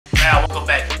Now welcome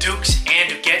back to Dukes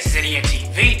and Dukettes, EddyEd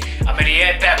TV. I'm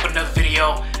EddyEd back with another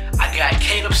video. I got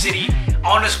CalebCity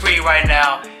on the screen right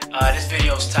now. This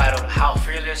video is titled "How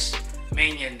Fearless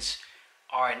Minions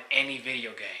Are in Any Video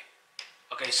Game."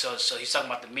 Okay, so he's talking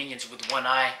about the minions with one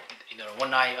eye, you know, the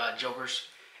one eye jokers,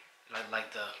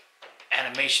 like the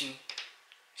animation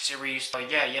series. So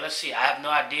yeah, let's see. I have no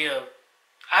idea.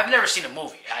 I've never seen a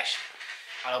movie actually.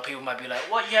 I know people might be like,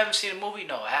 "What? You haven't seen a movie?"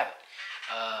 No, I haven't.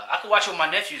 I could watch it with my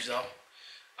nephews though.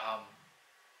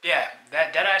 Yeah,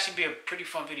 that'd actually be a pretty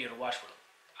fun video to watch with them,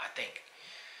 I think.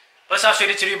 Let's hop straight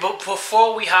into the video. But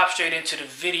before we hop straight into the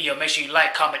video, make sure you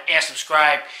like, comment, and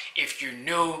subscribe if you're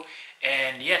new.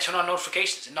 And yeah, turn on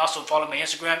notifications. And also follow my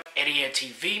Instagram, EddyEd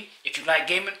TV. If you like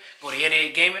gaming, go to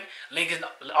EddyEd Gaming.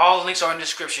 All the links are in the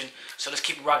description. So let's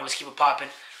keep it rocking, let's keep it popping.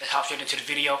 Let's hop straight into the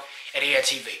video, EddyEd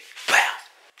TV. Bow!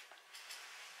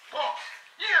 Boss,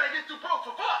 you gotta get 2 votes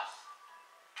for boss.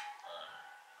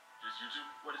 Just you two.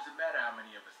 What does it matter how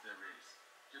many of us there is?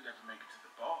 You'll never make it to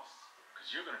the boss, because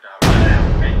you're gonna die right now.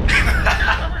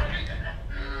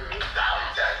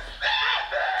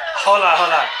 Hold on.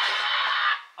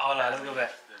 Let's go back.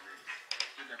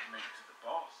 You'll never make it to the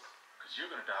boss, because you're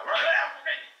gonna die right now.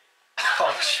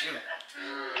 Oh shoot.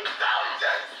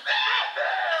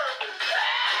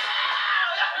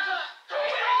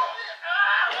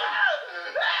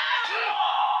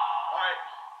 Alright,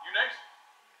 you next?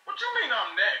 What you mean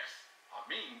I'm next? I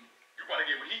mean, you gotta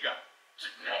get what he got.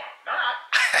 No, I'm not.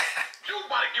 You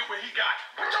gotta get what he got.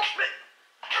 Put your spit.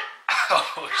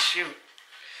 Oh shoot.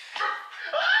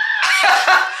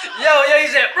 Yo, he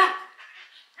said.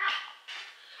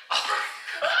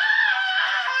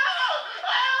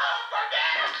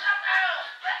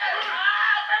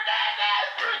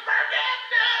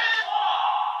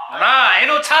 Nah, ain't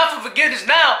no time for forgiveness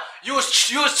now. You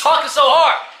was talking so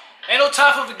hard. Ain't no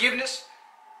time for forgiveness.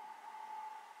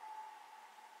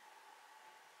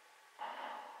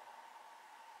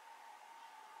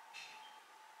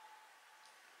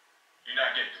 You're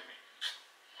not getting to me.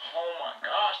 Oh my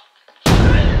gosh.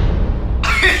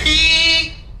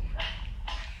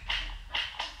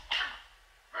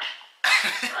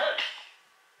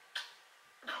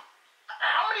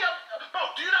 How many of bro,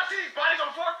 do you not see these bodies on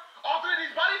the floor? All 3 of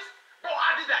these bodies? Bro,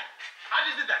 I did that. I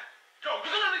just did that. Yo,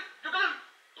 you're gonna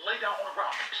lay down on the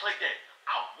ground and play dead.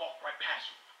 I'll walk right past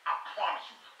you. I promise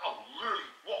you. I'll literally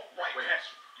walk right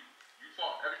past you. You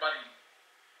fought everybody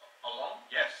alone?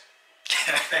 Yes.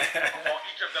 I fought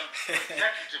each of them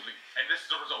consecutively, and this is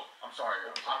the result. I'm sorry.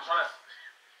 I'm trying to.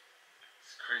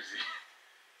 It's crazy.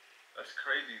 That's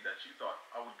crazy that you thought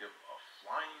I would give a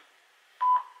flying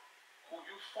who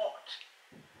you fought.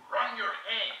 Run your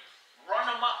hands. Run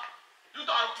them up. You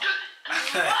thought I would get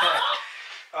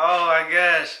Oh my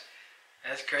gosh.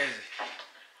 That's crazy.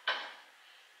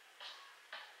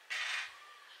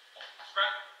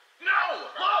 No!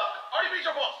 Look! I already beat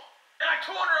your boss. And like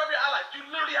 200 of your allies. You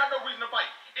literally have no reason to fight.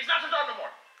 It's not your job no more.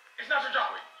 It's not your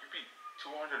job. Wait, you beat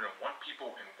 201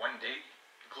 people in 1 day,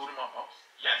 including my boss?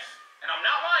 Yes. And I'm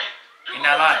not lying. You're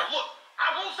not lying. There. Look,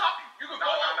 I won't stop you. You can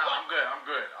go. No. I'm good. I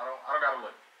don't gotta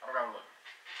look. I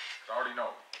already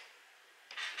know.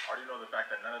 I already know the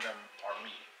fact that none of them are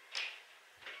me.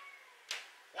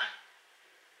 What?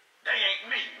 They ain't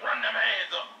me. Run them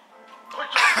hands up. Put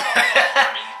your paws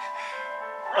up.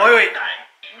 Wait.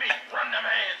 Me. Run them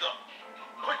hands up.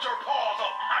 Put your paws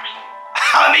up. Run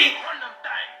them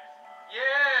things.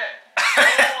 Yeah.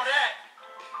 All that.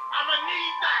 I'ma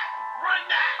need that. Run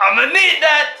that. I'ma need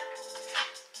that.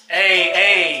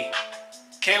 Hey.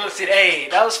 CalebCity, hey,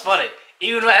 that was funny.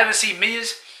 Even though I haven't seen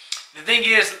millions, the thing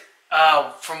is,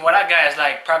 from what I got, is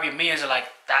like probably millions are like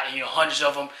that, hundreds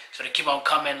of them. So they keep on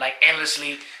coming like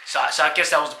endlessly. So I guess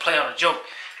that was the play on the joke.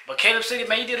 But CalebCity,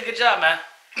 man, you did a good job, man.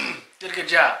 Did a good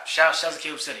job. Shout out to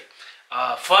CalebCity.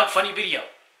 Funny video.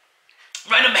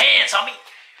 Run them hands, homie.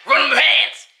 Run them hands.